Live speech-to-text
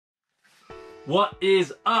What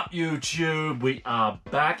is up, YouTube? We are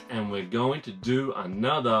back and we're going to do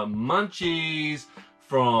another munchies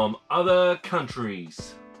from other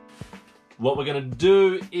countries. What we're going to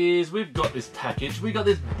do is we've got this package, we got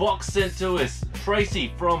this box sent to us.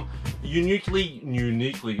 Tracy from Uniquely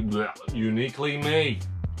Me.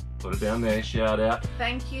 Put it down there, shout out.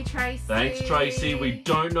 Thank you, Tracy. Thanks, Tracy. We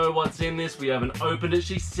don't know what's in this. We haven't opened it.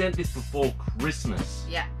 She sent this before Christmas.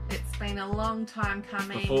 Yeah, it's been a long time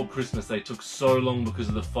coming. Before Christmas. They took so long because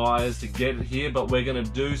of the fires to get it here, but we're going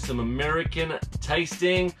to do some American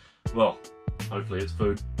tasting. Well, hopefully it's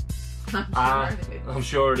food. I'm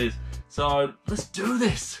sure it is. So, let's do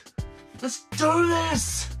this. Let's do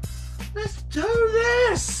this. Let's do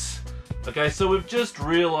this. Okay, so we've just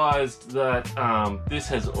realised that this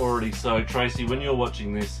has already, so Tracy, when you're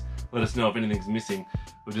watching this, let us know if anything's missing.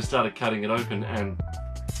 We've just started cutting it open and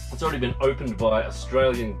it's already been opened by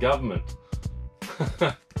Australian government.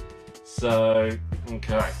 So,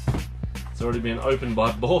 okay. It's already been opened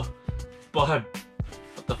by, what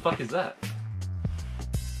the fuck is that?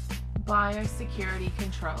 Biosecurity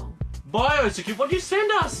control. Biosecurity, what did you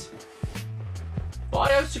send us?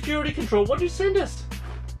 Biosecurity control, what did you send us?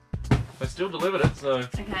 They still delivered it, so...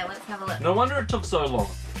 Okay, let's have a look. No wonder it took so long.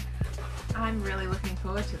 I'm really looking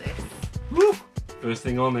forward to this. Woo! First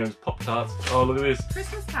thing on there is Pop-Tarts. Oh, look at this.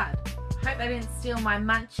 Christmas card. Hope they didn't steal my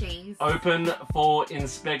munchies. Open for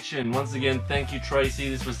inspection. Once again, thank you, Tracy.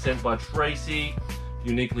 This was sent by Tracy,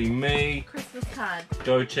 Uniquely Me. Christmas card.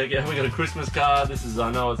 Go check it out. We got a Christmas card. This is,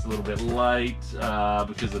 I know it's a little bit late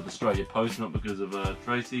because of Australia Post, not because of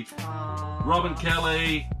Tracy. Aww. Robin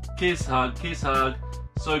Kelly, kiss, hug, kiss, hug.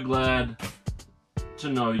 So glad to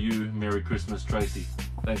know you. Merry Christmas, Tracy.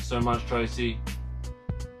 Thanks so much, Tracy.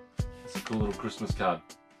 It's a cool little Christmas card.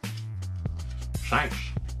 Thanks.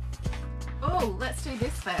 Oh, let's do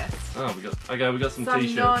this first. Oh, we got some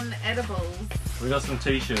t-shirts. Some non-edibles. We got some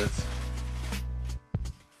t-shirts.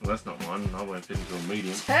 Well, that's not mine. I won't fit into a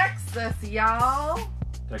medium. Texas, y'all.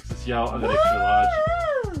 Texas, y'all. I got extra large.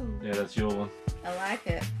 Yeah, that's your one. I like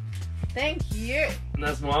it. Thank you. And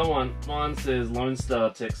that's my one. Mine says Lone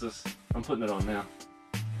Star, Texas. I'm putting it on now.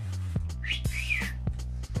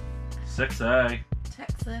 Sexy.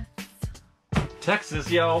 Texas.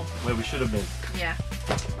 Texas, y'all. Where we should have been. Yeah.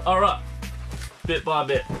 Alright. Bit by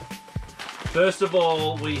bit. First of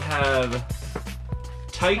all, we have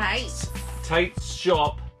Tate's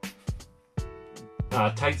Shop.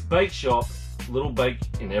 Tate's Bake Shop. Little bake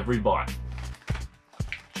in every bite.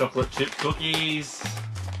 Chocolate chip cookies.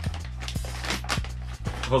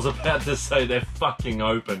 I was about to say they're fucking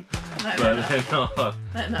open, No, but they're not.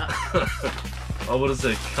 They're not. I would have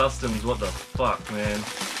said customs. What the fuck, man?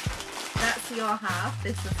 That's your half.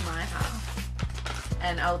 This is my half.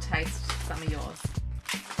 And I'll taste some of yours.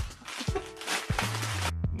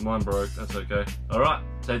 Mine broke. That's okay. All right,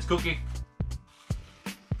 Tate's cookie.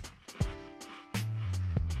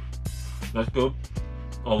 That's good.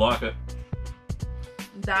 I like it.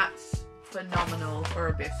 That's phenomenal for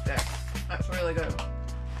a biscuit. That's really good.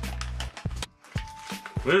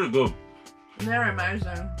 Really good. They're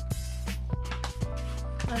amazing.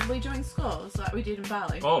 Are we doing scores like we did in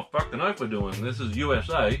Bali? Oh, fucking oath we're doing. This is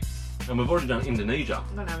USA, and we've already done Indonesia.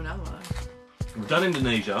 I'm gonna have another one. We've done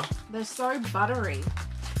Indonesia. They're so buttery.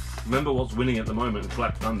 Remember what's winning at the moment is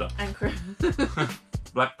Black Thunder. And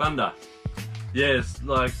Black Thunder. Yes,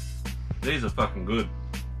 like, these are fucking good.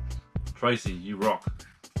 Tracy, you rock.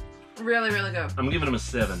 really, really good. I'm giving them a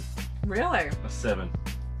 7. Really? A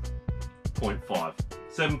 7.5.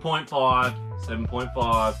 7.5.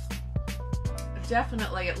 7.5.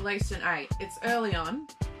 Definitely at least an 8. It's early on,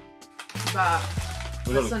 but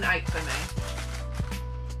it's an 8 for me.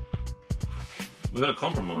 We've got to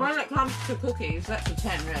compromise. When it comes to cookies, that's a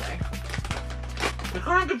 10 really. We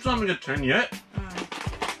can't give something a 10 yet.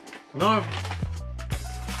 No.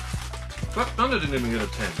 Black Thunder didn't even get a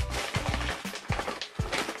 10.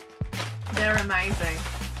 They're amazing.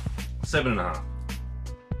 7.5.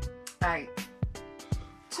 8.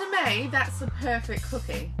 To me, that's a perfect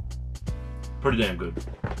cookie. Pretty damn good.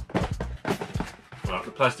 Right,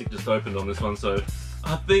 the plastic just opened on this one, so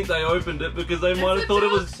I think they opened it because they might have thought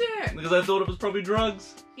it was because they thought it was probably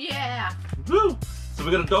drugs. Yeah. Woo! So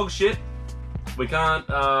we got a dog shit. We can't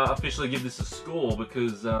officially give this a score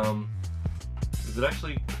because is it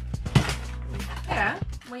actually? Yeah,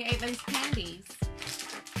 we ate those candies.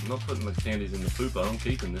 I'm not putting the candies in the pooper. I'm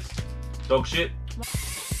keeping this. Dog shit.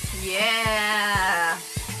 Yeah.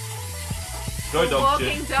 Go dog shit.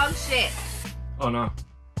 Walking dog shit. Oh no,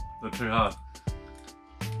 they're too hard.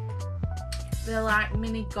 They're like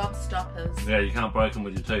mini gobstoppers. Yeah, you can't break them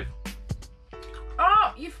with your teeth.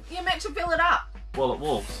 Oh, you're meant to fill it up. Well, it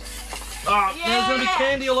walks. Oh, Yeah. there's gonna be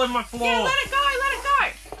candy all over my floor. Yeah, let it go, let it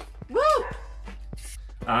go. Woo!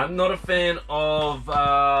 I'm not a fan of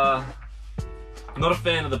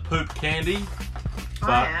the poop candy, but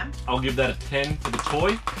I am. I'll give that a 10 for the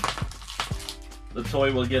toy. The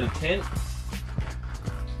toy will get a 10.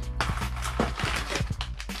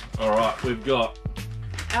 Alright, we've got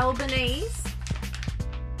Albanese,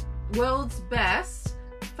 world's best,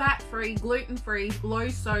 fat-free, gluten-free, low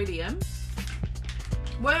sodium,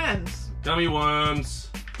 worms. gummy worms.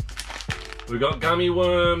 We've got gummy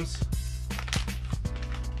worms.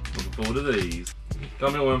 Looking forward to these.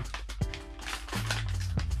 Gummy worm.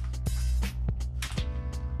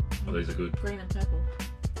 Oh, these are good. Green and purple.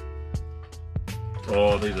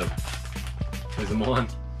 Oh, these are mine.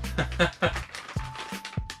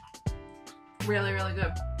 Really, really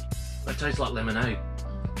good. They taste like lemonade.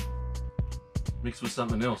 Mixed with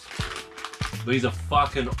something else. These are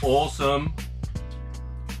fucking awesome.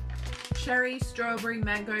 Cherry, strawberry,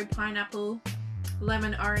 mango, pineapple,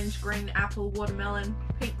 lemon, orange, green, apple, watermelon,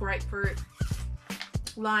 pink grapefruit,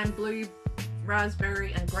 lime, blue,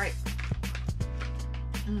 raspberry, and grape.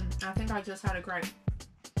 I think I just had a grape.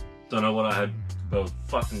 Don't know what I had, but it was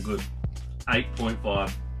fucking good.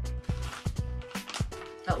 8.5.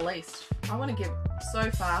 At least. I want to give, so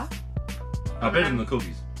far, I better than the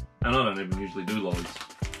cookies. And I don't even usually do lollies.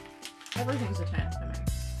 everything's a 10 for me.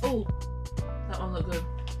 Oh, that one looked good.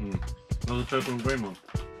 That was a purple and green one.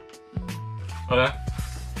 Okay.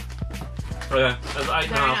 Okay, that's 8.5.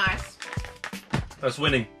 Very nice. That's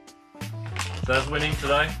winning. So that's winning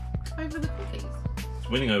today. Over the cookies. It's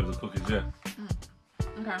winning over the cookies, yeah.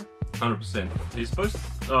 Okay. 100%. You're supposed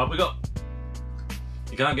to. Alright, we got.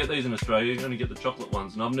 You can't get these in Australia, you can only get the chocolate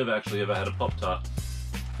ones, and I've never actually ever had a Pop-Tart.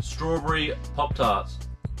 Strawberry Pop-Tarts.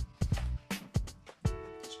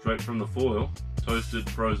 Straight from the foil, toasted,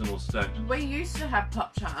 frozen, or stacked. We used to have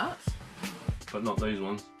Pop-Tarts, But not these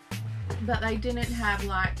ones. but they didn't have,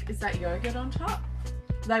 like, is that yogurt on top?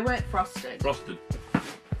 They weren't frosted. Frosted.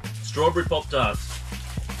 Strawberry Pop-Tarts.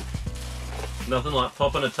 Nothing like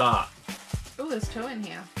popping a tart. Oh, there's 2 in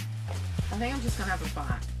here. I think I'm just gonna have a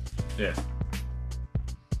bite. Yeah.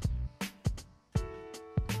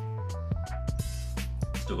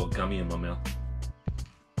 Still got gummy in my mouth.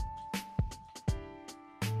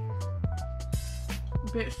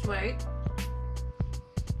 Bit sweet.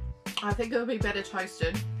 I think it'll be better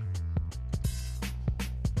toasted.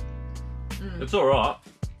 It's alright.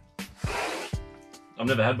 I've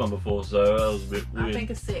never had one before, so that was a bit weird. I think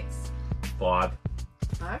a 6. 5.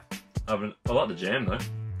 5? I like the jam though.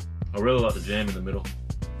 I really like the jam in the middle.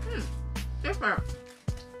 Different.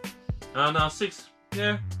 No, 6.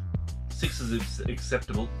 Yeah. 6 is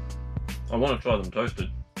acceptable. I want to try them toasted.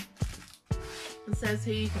 It says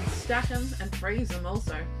here you can stack them and freeze them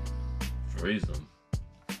also. Freeze them.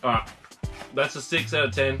 Alright. That's a 6 out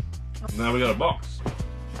of 10. Now we got a box.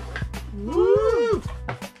 Woo!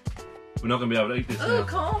 We're not going to be able to eat this Ooh, now.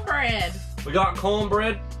 cornbread. We got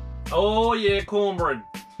cornbread. Oh yeah, cornbread.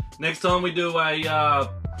 Next time we do a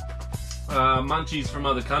munchies from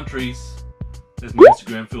other countries, there's my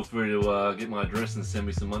Instagram. Feel free to get my address and send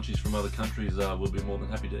me some munchies from other countries. We'll be more than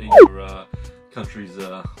happy to eat your country's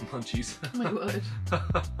munchies. We would.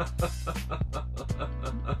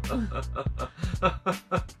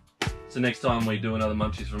 So next time we do another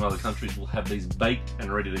munchies from other countries, we'll have these baked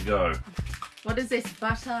and ready to go. What is this,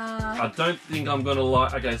 butter? I don't think I'm gonna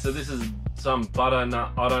like. Okay, so this is some butter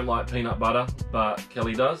nut. I don't like peanut butter, but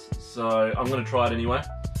Kelly does. So I'm gonna try it anyway.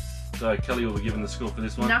 So Kelly will be given the score for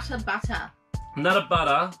this one. Nutter butter. Nutter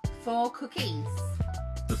butter. 4 cookies.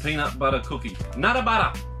 The peanut butter cookie. Nutter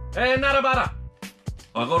butter. Hey, nutter butter.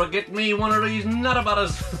 I gotta get me one of these nutter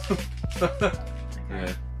butters. Okay.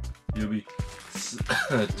 Yeah, you'll be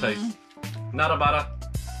taste. Nutter butter.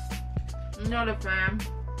 Not a fan.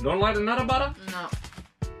 You don't like the nutter butter? No.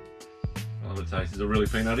 Oh, the taste is a really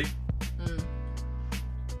peanutty.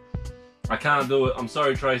 I can't do it. I'm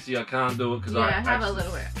sorry, Tracy. I can't do it because I have actually... a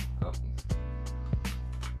little bit. Oh.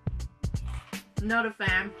 Not a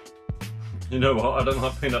fan. You know what? I don't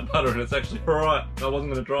like peanut butter, and it's actually alright. I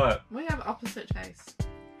wasn't going to try it. We have opposite tastes.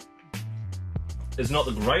 It's not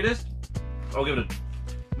the greatest. I'll give it a...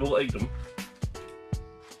 We'll eat them.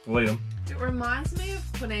 We'll eat them. It reminds me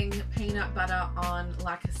of putting peanut butter on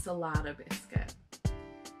like a salada biscuit.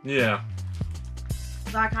 Yeah.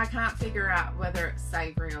 Like I can't figure out whether it's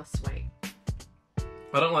savoury or sweet.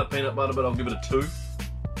 I don't like peanut butter, but I'll give it a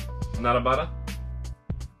 2. Nutter butter.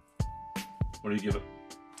 What do you give it?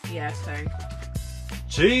 Yeah, 2.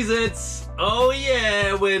 Cheez-Its! Oh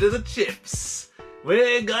yeah, where do the chips?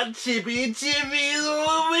 We got chippy chippies.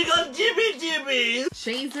 Oh, we got chippy chippies.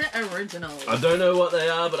 Cheez-It Originals. I don't know what they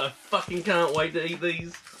are, but I fucking can't wait to eat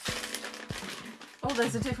these. Oh,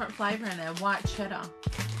 there's a different flavour in there. White cheddar.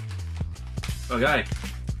 Okay.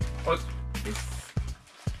 This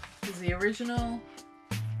is the original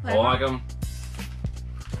I flavour. like them.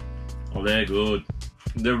 Oh, they're good.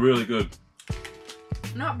 They're really good.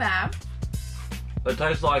 Not bad. They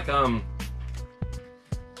taste like, oh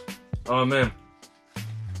man.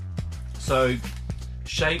 So,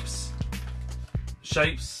 shapes,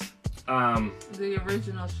 The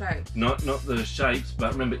original shape. not the shapes,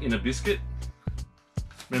 but remember in a biscuit?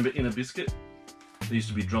 Remember in a biscuit? There used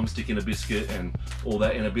to be drumstick in a biscuit and all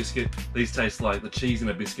that in a biscuit. These taste like the cheese in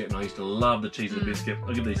a biscuit, and I used to love the cheese in a biscuit.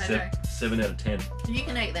 I'll give these 7 out of 10. You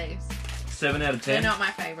can eat these. 7 out of 10? They're not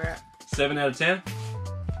my favourite. 7 out of 10?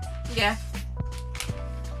 Yeah.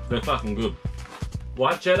 They're fucking good.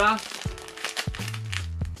 White cheddar.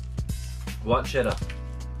 White cheddar.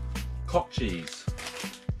 Cock cheese.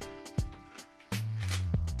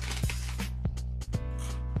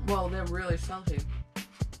 Well, they're really salty.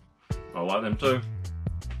 I like them too.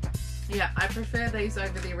 Yeah, I prefer these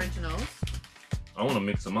over the originals. I want to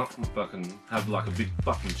mix them up and fucking have like a big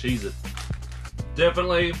fucking Cheez-It.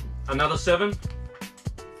 Definitely another 7.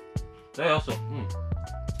 They also...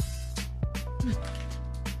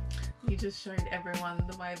 You just showed everyone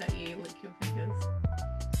the way that you lick your fingers.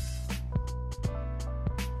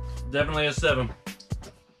 Definitely a 7.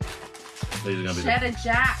 These are gonna be Cheddar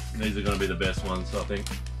Jack. these are gonna be the best ones, I think.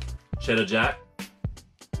 Cheddar Jack.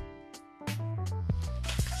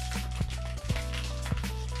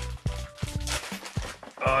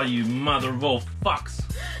 Oh, you mother of all fucks!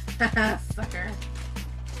 Sucker.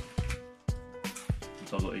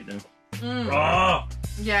 So I'll eat them. Mm. Oh!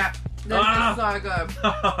 Yeah, this is so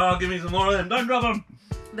good. Give me some more of them. Don't drop them.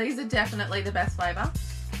 These are definitely the best flavour.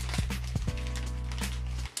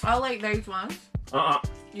 I'll eat these ones.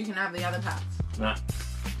 You can have the other packs. Nah.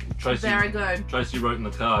 Tracy, Very good. Tracy wrote in the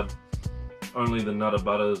card, only the Nutter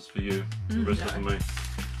Butters for you, the rest is for me.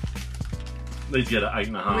 These get an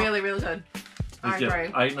 8.5. Really, really good. I These agree.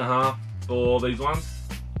 get 8.5 for these ones.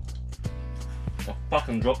 I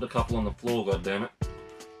fucking dropped a couple on the floor, goddammit.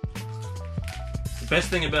 The best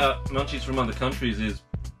thing about munchies from other countries is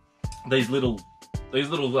these little, you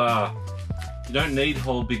don't need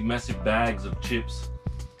whole big massive bags of chips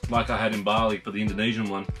like I had in Bali for the Indonesian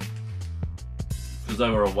one, because they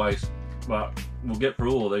were a waste. But we'll get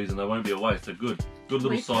through all of these and they won't be a waste. They're good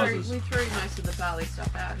little sizes. We threw most of the barley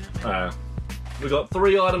stuff out, didn't we? We got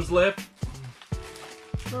 3 items left.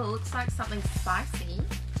 Oh, it looks like something spicy.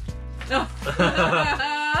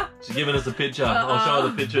 She's giving us a picture. I'll show her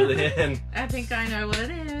the picture at the end. I think I know what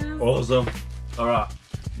it is. Awesome. Alright,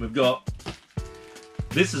 we've got...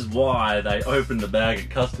 This is why they opened the bag at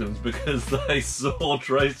customs, because they saw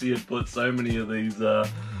Tracy had put so many of these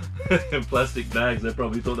plastic bags. They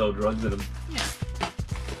probably thought there were drugs in them. Yeah.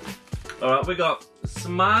 Alright, we got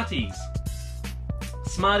Smarties.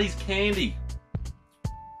 Smarties candy.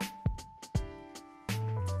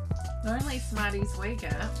 The only Smarties we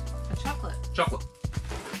get are chocolate. Chocolate.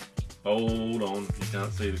 Hold on, you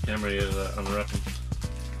can't see the camera here unwrapping.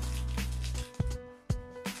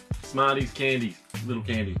 Smarties candy, little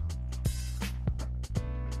candy.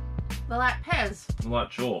 They're like Pez. They're like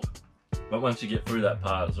chalk, but once you get through that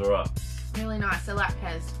part, it's alright. Really nice. They're like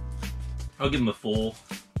Pez. I'll give them a 4.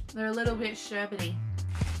 They're a little bit sherbety.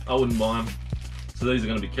 I wouldn't buy them. So these are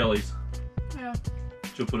going to be Kelly's. Yeah.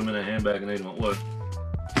 She'll put them in her handbag and eat them at work.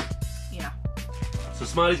 Yeah. So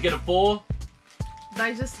Smarties get a 4.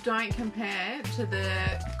 They just don't compare to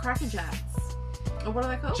the Cracker Jacks. Or what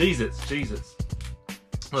are they called? Cheez-Its, Cheez-Its.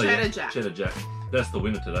 Oh, Cheddar yeah. Jack. Cheddar Jack. That's the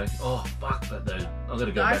winner today. Oh, fuck that dude. I've got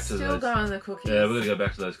to go I back to still those. go on the cookies. Yeah, we're going to go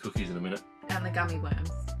back to those cookies in a minute. And the gummy worms.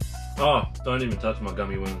 Oh, don't even touch my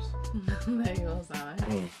gummy worms. There yours are.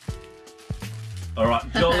 Alright,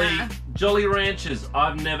 Jolly Ranchers.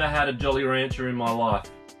 I've never had a Jolly Rancher in my life.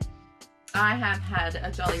 I have had a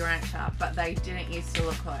Jolly Rancher, but they didn't used to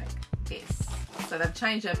look like this. So they've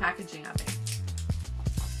changed their packaging, I think.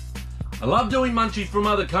 I love doing munchies from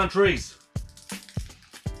other countries.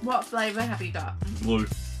 What flavour have you got? Blue.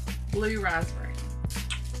 Blue raspberry.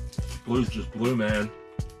 Blue's just blue, man.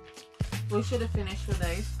 We should have finished with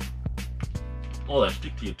these. Oh, they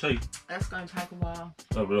stick to your teeth. That's going to take a while.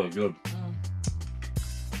 They're really good.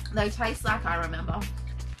 They taste like I remember.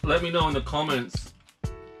 Let me know in the comments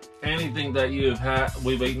anything that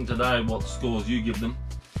we've eaten today, what scores you give them.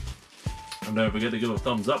 And don't forget to give a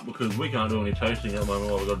thumbs up, because we can't do any tasting at the moment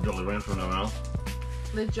while we've got a Jolly Rancher in our mouth.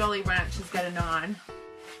 The Jolly Ranchers get a 9.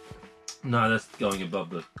 No, that's going above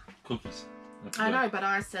the cookies. I know, but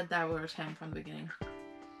I said they were a 10 from the beginning.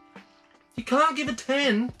 You can't give a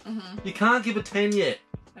 10. You can't give a 10 yet.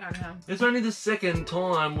 I don't know. It's only the second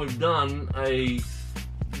time we've done a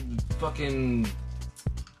fucking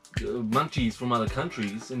munchies from other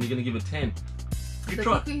countries, and you're going to give a 10. The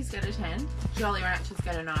cookies get a 10. Jolly Ranchers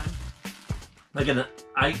get a 9. They get an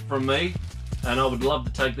 8 from me, and I would love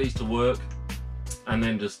to take these to work and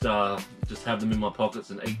then just have them in my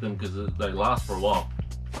pockets and eat them because they last for a while.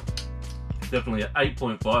 Definitely an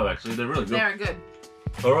 8.5 actually. They're really good. Very good.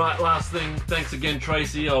 All right, last thing. Thanks again,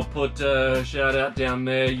 Tracy. I'll put a shout out down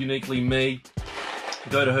there. Uniquely Me.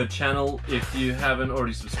 Go to her channel if you haven't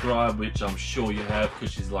already subscribed, which I'm sure you have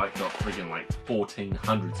because she's like got friggin' like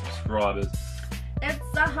 1,400 subscribers.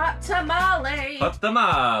 It's a hot tamale. Hot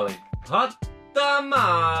tamale. Hot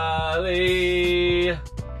tamale.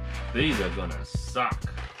 These are gonna suck.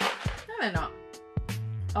 No, they're not.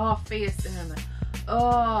 Oh, fierce cinnamon.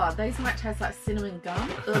 Oh, these might taste like cinnamon gum.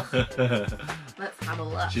 Ugh. Let's have a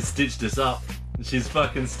look. She's stitched us up. She's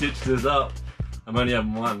fucking stitched us up. I'm only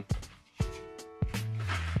having one.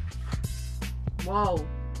 Whoa.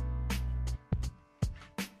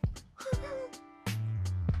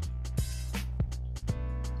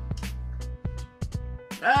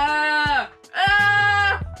 Ah!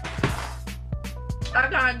 Ah! I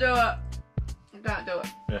can't do it. I can't do it.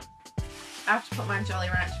 Yeah. I have to put my Jolly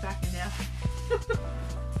Ranch back in now.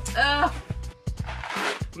 Ah!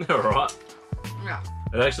 They're alright. Yeah.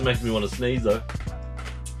 It actually makes me want to sneeze though.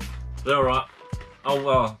 They're alright.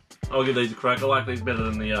 I'll give these a crack. I like these better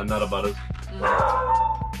than the Nutter Butters.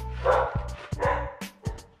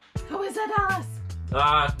 Who is it, Alice?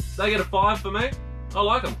 They get a 5 for me. I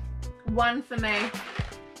like them. 1 for me.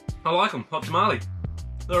 I like them. Hot tamale.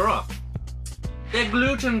 They're alright. They're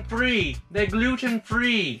gluten free. They're gluten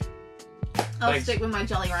free. I'll stick with my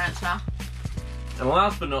Jolly Rancher. And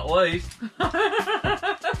last but not least,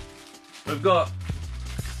 we've got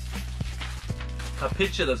a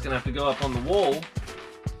picture that's going to have to go up on the wall.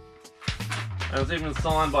 And it's even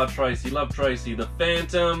signed by Tracy. Love Tracy. The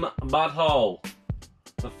Phantom Butthole.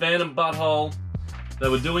 The Phantom Butthole. They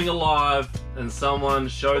were doing a live and someone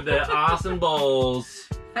showed their ass and balls.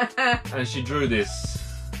 And she drew this.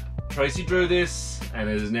 Tracy drew this and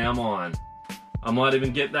it is now mine. I might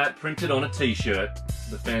even get that printed on a t-shirt.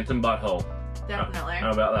 The Phantom Butthole. Definitely.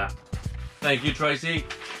 How about that? Thank you, Tracy.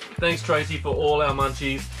 Thanks, Tracy, for all our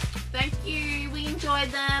munchies. Thank you. We enjoyed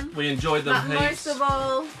them. We enjoyed them But most of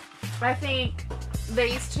all, I think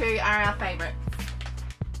these two are our favourites.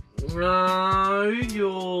 No,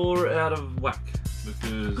 you're out of whack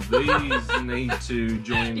because these need to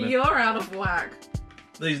join the... You're out of whack.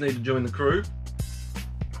 These need to join the crew.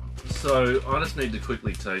 So I just need to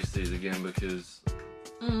quickly taste these again because...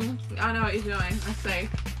 I know what you're doing. I see.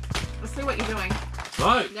 I see what you're doing.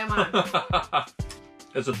 No! Never mind.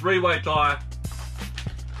 It's a 3-way tie.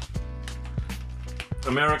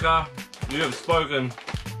 America, you have spoken.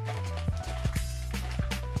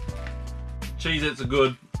 Cheez-Its are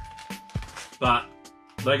good, but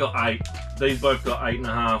they got 8. These both got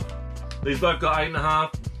 8.5. These both got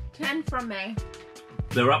 8.5. 10 from me.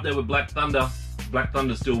 They're up there with Black Thunder. Black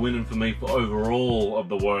Thunder's still winning for me for overall of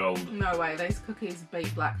the world. No way, these cookies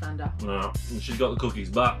beat Black Thunder. No, and she's got the cookies,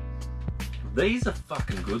 but these are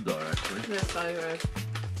fucking good though, actually. They're so good.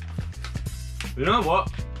 You know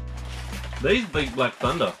what? These beat Black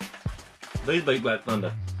Thunder. These beat Black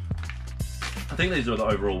Thunder. I think these are the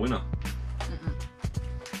overall winner.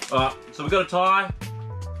 Alright, so we got a tie.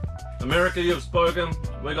 America, you've spoken.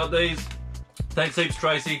 We got these. Thanks heaps,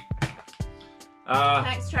 Tracy.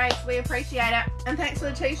 Thanks, Trace. We appreciate it. And thanks for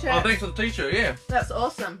the t-shirt. Oh, thanks for the t-shirt, yeah. That's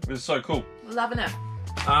awesome. It's so cool. Loving it.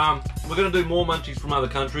 We're going to do more munchies from other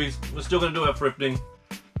countries. We're still going to do our thrifting.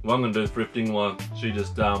 Well, I'm going to do thrifting while she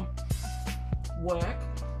just, work.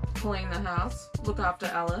 Clean the house. Look after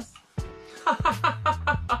Alice.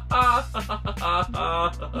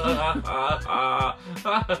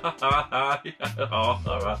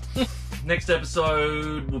 Next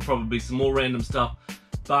episode will probably be some more random stuff,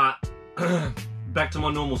 but back to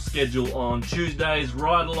my normal schedule on Tuesdays,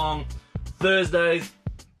 ride along, Thursdays,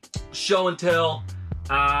 show and tell.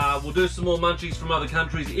 We'll do some more munchies from other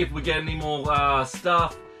countries if we get any more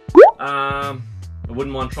stuff. I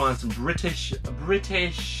wouldn't mind trying some British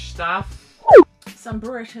stuff. Some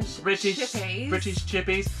British chippies. British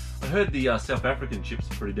chippies. I heard the South African chips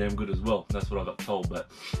are pretty damn good as well. That's what I got told,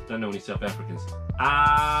 but don't know any South Africans.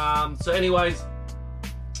 So anyways,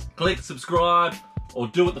 click subscribe or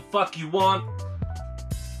do what the fuck you want.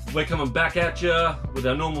 We're coming back at you with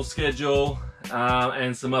our normal schedule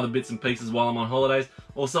and some other bits and pieces while I'm on holidays.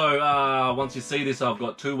 Also, once you see this, I've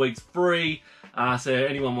got 2 weeks free So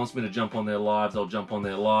anyone wants me to jump on their lives, I'll jump on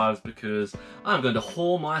their lives, because I'm going to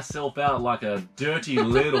haul myself out like a dirty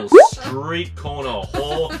little street corner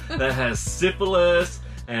whore that has syphilis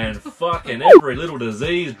and fucking every little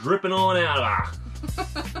disease dripping on out of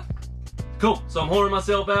her. Cool, so I'm whoring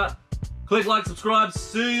myself out. Click like, subscribe,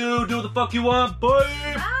 see you, do what the fuck you want,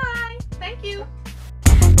 bye!